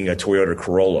seeing a Toyota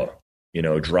Corolla,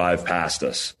 drive past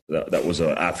us. That was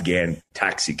an Afghan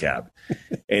taxi cab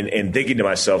and thinking to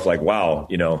myself like, wow,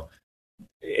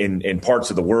 in parts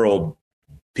of the world,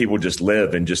 people just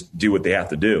live and just do what they have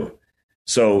to do.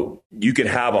 So you could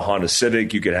have a Honda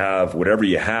Civic, you could have whatever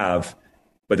you have,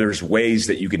 but there's ways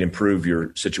that you can improve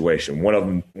your situation. One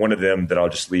of them that I'll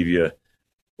just leave you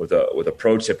with a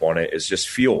pro tip on it is just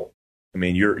fuel. I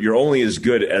mean, you're only as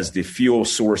good as the fuel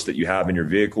source that you have in your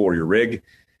vehicle or your rig.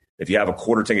 If you have a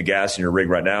quarter tank of gas in your rig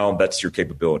right now, that's your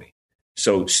capability.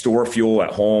 So store fuel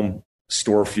at home,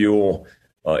 store fuel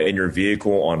in your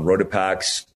vehicle on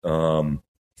Rotopacks.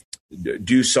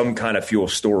 Do some kind of fuel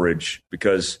storage,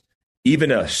 because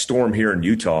even a storm here in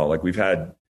Utah, like we've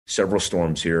had several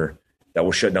storms here that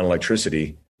will shut down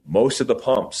electricity. Most of the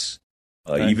pumps,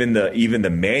 even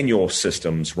the manual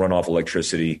systems run off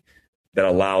electricity that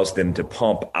allows them to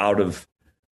pump out of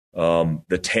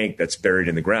the tank that's buried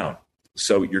in the ground.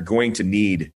 So you're going to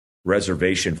need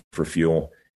reservation for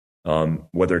fuel,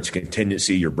 whether it's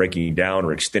contingency, you're breaking down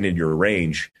or extending your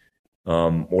range,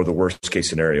 or the worst case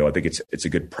scenario. I think it's a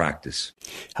good practice.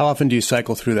 How often do you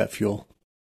cycle through that fuel?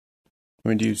 I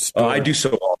mean, do you store I do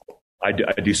so often. I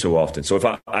do so often. So if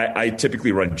I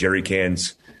typically run jerry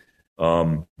cans,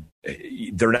 they're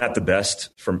not the best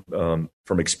from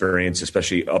experience,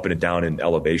 especially up and down in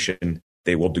elevation.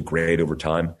 They will degrade over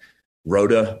time.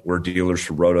 Rota, we're dealers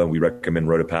for Rota. We recommend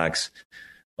Rotopacks,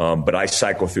 but I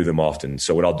cycle through them often.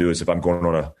 So what I'll do is if I'm going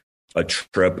on a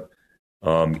trip,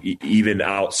 even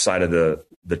outside of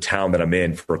the town that I'm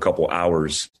in for a couple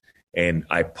hours, and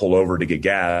I pull over to get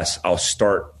gas, I'll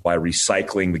start by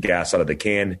recycling the gas out of the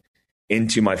can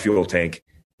into my fuel tank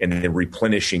and then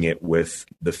replenishing it with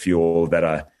the fuel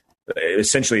that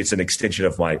essentially it's an extension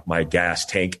of my gas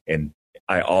tank. And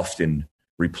I often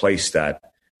replace that,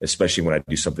 especially when I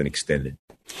do something extended.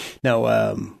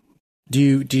 Now, do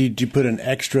you put an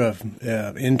extra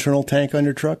internal tank on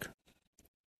your truck?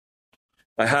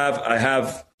 I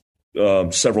have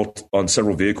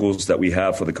several vehicles that we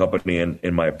have for the company and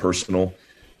in my personal.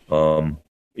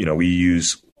 We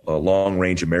use a Long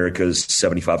Range America's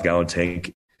 75-gallon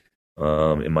tank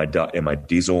in my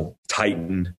diesel.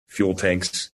 Titan fuel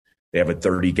tanks. They have a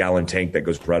 30-gallon tank that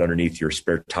goes right underneath your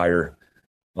spare tire.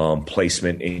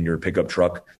 placement in your pickup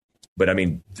truck. But I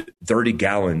mean, 30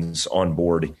 gallons on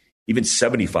board, even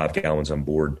 75 gallons on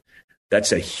board,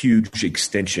 that's a huge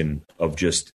extension of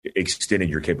just extending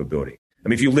your capability. I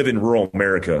mean, if you live in rural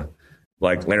America,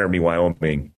 like Laramie,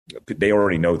 Wyoming, they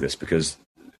already know this because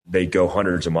they go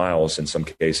hundreds of miles in some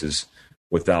cases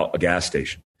without a gas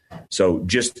station. So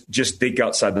just think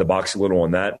outside the box a little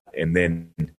on that, and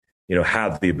then,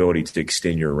 have the ability to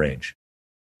extend your range.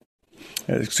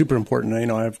 It's super important.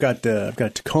 I've got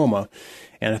Tacoma,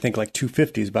 and I think like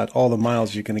 250 is about all the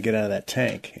miles you're going to get out of that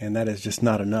tank, and that is just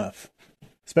not enough.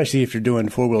 Especially if you're doing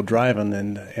 4-wheel driving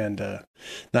and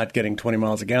not getting 20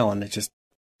 miles a gallon, it's just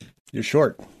you're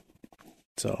short.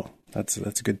 So that's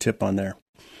a good tip on there.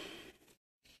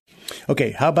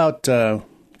 Okay, how about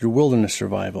your wilderness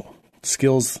survival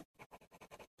skills?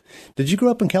 Did you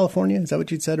grow up in California? Is that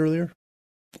what you'd said earlier?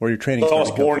 Or your training? I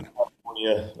was born in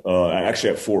California, actually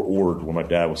at Fort Ord, where my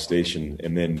dad was stationed,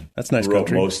 and then that's nice grew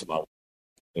country. Up most of my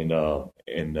life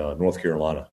in North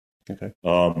Carolina. Okay.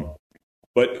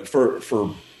 But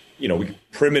for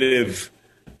primitive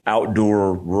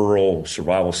outdoor rural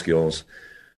survival skills,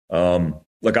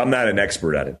 look, I'm not an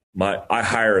expert at it. I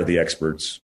hire the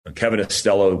experts. Kevin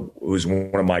Estella, who's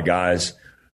one of my guys,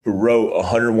 who wrote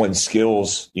 101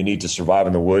 Skills You Need to Survive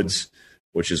in the Woods,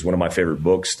 which is one of my favorite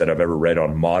books that I've ever read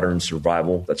on modern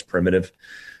survival. That's primitive.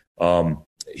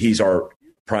 He's our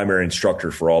primary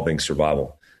instructor for all things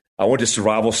survival. I went to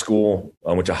survival school.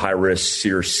 I went to high risk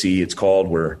CRC, it's called,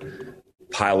 where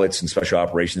pilots and special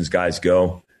operations guys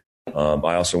go.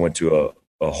 I also went to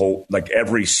a whole, like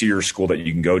every SEER school that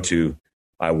you can go to,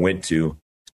 I went to.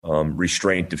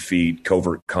 Restraint, defeat,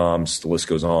 covert comms, the list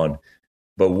goes on.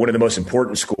 But one of the most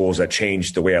important schools that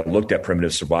changed the way I looked at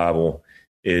primitive survival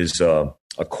is a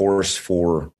course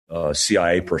for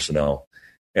CIA personnel.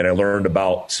 And I learned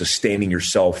about sustaining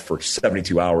yourself for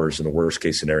 72 hours in the worst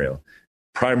case scenario.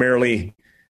 Primarily,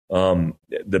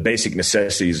 the basic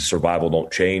necessities of survival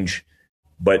don't change,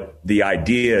 but the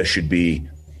idea should be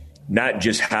not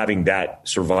just having that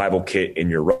survival kit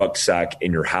in your rucksack,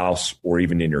 in your house, or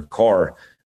even in your car,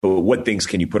 but what things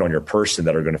can you put on your person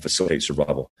that are going to facilitate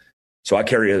survival? So I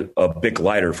carry a Bic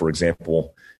lighter, for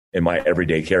example, in my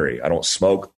everyday carry. I don't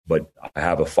smoke, but I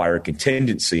have a fire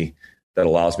contingency that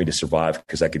allows me to survive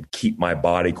because I could keep my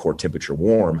body core temperature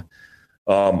warm.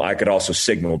 I could also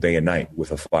signal day and night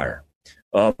with a fire.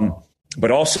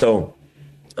 But also,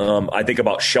 I think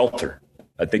about shelter.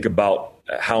 I think about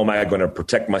how am I going to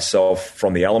protect myself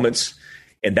from the elements?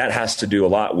 And that has to do a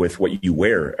lot with what you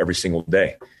wear every single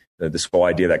day. This whole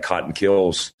idea that cotton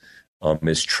kills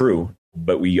is true,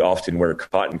 but we often wear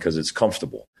cotton because it's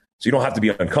comfortable. So you don't have to be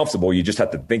uncomfortable. You just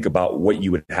have to think about what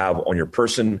you would have on your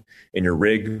person, in your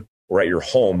rig, or at your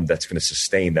home that's going to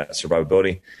sustain that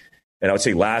survivability. And I would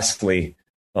say lastly,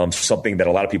 something that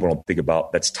a lot of people don't think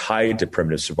about that's tied to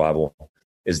primitive survival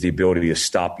is the ability to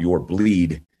stop your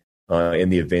bleed in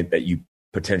the event that you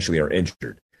potentially are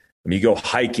injured. I mean, you go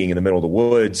hiking in the middle of the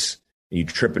woods and you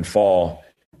trip and fall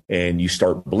and you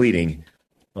start bleeding.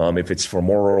 If it's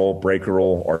femoral,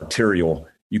 brachial, arterial,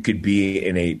 you could be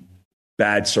in a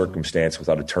bad circumstance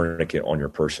without a tourniquet on your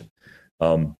person.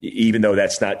 Even though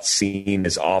that's not seen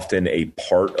as often a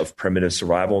part of primitive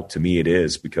survival, to me it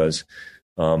is, because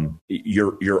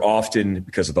you're often,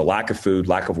 because of the lack of food,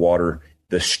 lack of water,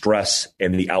 the stress,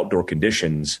 and the outdoor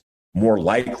conditions, more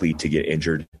likely to get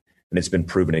injured. And it's been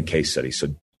proven in case studies.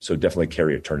 So definitely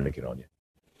carry a tourniquet on you.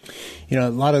 You know, a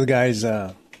lot of the guys,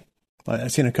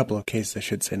 I've seen a couple of cases, I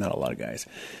should say, not a lot of guys,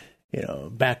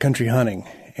 backcountry hunting,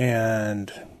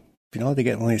 and they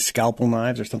get one of these scalpel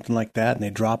knives or something like that, and they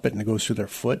drop it and it goes through their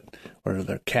foot or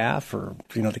their calf, or,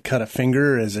 they cut a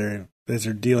finger as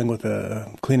they're dealing with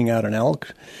cleaning out an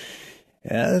elk.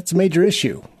 Yeah, that's a major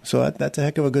issue. So that's a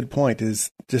heck of a good point,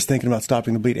 is just thinking about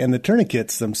stopping the bleed. And the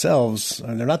tourniquets themselves,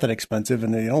 they're not that expensive,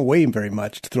 and they don't weigh very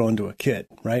much to throw into a kit,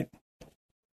 right?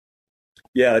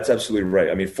 Yeah, that's absolutely right.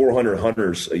 I mean, 400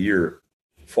 hunters a year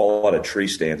fall out of tree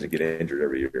stands and get injured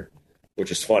every year,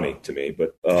 which is funny to me.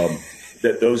 But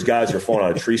that those guys are falling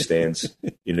out of tree stands,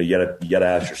 you gotta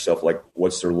ask yourself, like,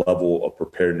 what's their level of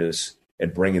preparedness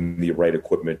and bringing the right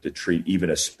equipment to treat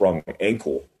even a sprung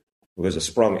ankle? Because a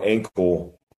sprung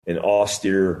ankle in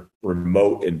austere,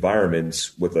 remote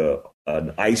environments with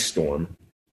an ice storm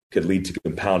could lead to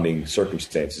compounding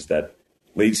circumstances that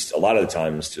leads a lot of the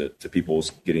times to people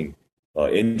getting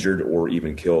injured or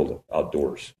even killed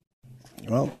outdoors.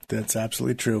 Well, that's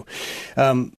absolutely true.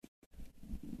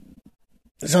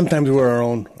 Sometimes we're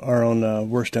our own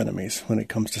worst enemies when it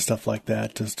comes to stuff like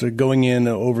that. Just going in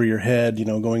over your head,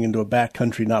 going into a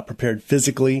backcountry not prepared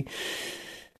physically.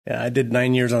 Yeah, I did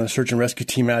 9 years on a search and rescue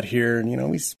team out here,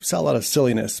 and, we saw a lot of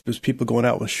silliness. There's people going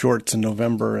out with shorts in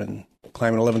November and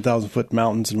climbing 11,000-foot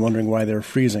mountains and wondering why they're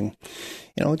freezing.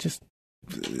 Just,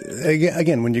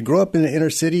 again, when you grow up in the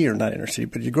inner city, or not inner city,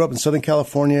 but you grow up in Southern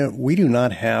California, we do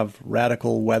not have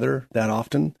radical weather that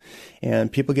often,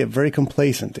 and people get very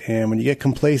complacent. And when you get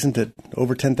complacent at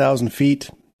over 10,000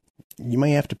 feet, you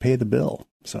may have to pay the bill.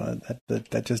 So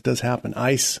that just does happen.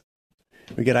 Ice.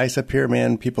 We get ice up here,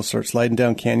 man. People start sliding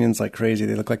down canyons like crazy.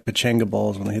 They look like pachenga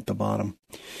balls when they hit the bottom.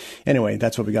 Anyway,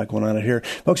 that's what we got going on out here.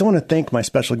 Folks, I want to thank my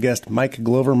special guest, Mike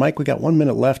Glover. Mike, we got 1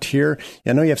 minute left here.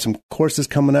 I know you have some courses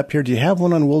coming up here. Do you have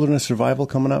one on wilderness survival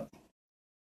coming up?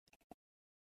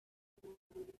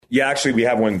 Yeah, actually, we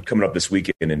have one coming up this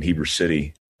weekend in Heber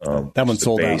City. That one's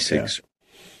sold out. Yeah.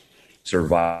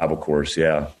 Survival course,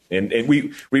 yeah. And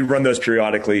we run those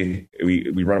periodically.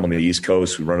 We run them on the East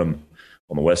Coast. We run them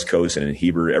on the West Coast and in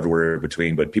Heber, everywhere in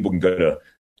between. But people can go to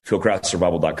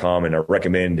philcraftsurvival.com, and I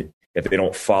recommend, if they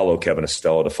don't follow Kevin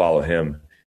Estella, to follow him.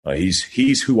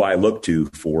 He's who I look to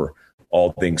for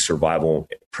all things survival,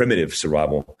 primitive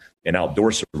survival, and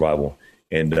outdoor survival.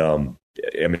 And I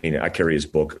carry his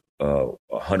book,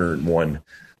 101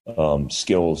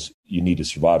 Skills You Need to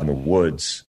Survive in the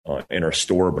Woods, in our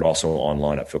store, but also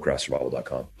online at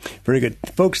philcraftsurvival.com. Very good.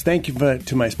 Folks, thank you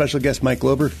to my special guest, Mike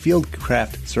Glover,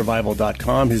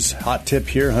 fieldcraftsurvival.com. His hot tip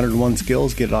here, 101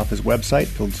 skills, get it off his website,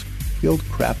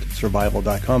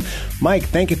 fieldcraftsurvival.com. Mike,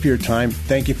 thank you for your time.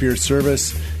 Thank you for your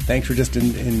service. Thanks for just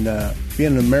in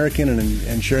being an American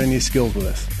and sharing these skills with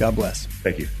us. God bless.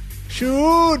 Thank you.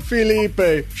 Shoot,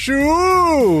 Felipe!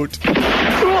 Shoot!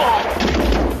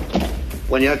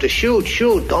 When you have to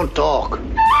shoot, don't talk.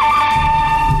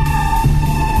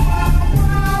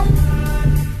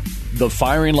 The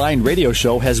Firing Line Radio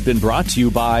Show has been brought to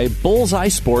you by Bullseye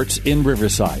Sports in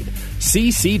Riverside,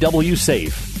 CCW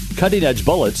Safe, Cutting Edge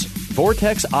Bullets,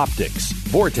 Vortex Optics,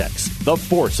 Vortex, the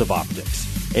Force of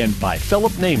Optics, and by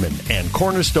Philip Naiman and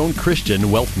Cornerstone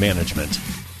Christian Wealth Management.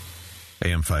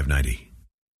 AM 590,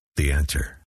 The Answer.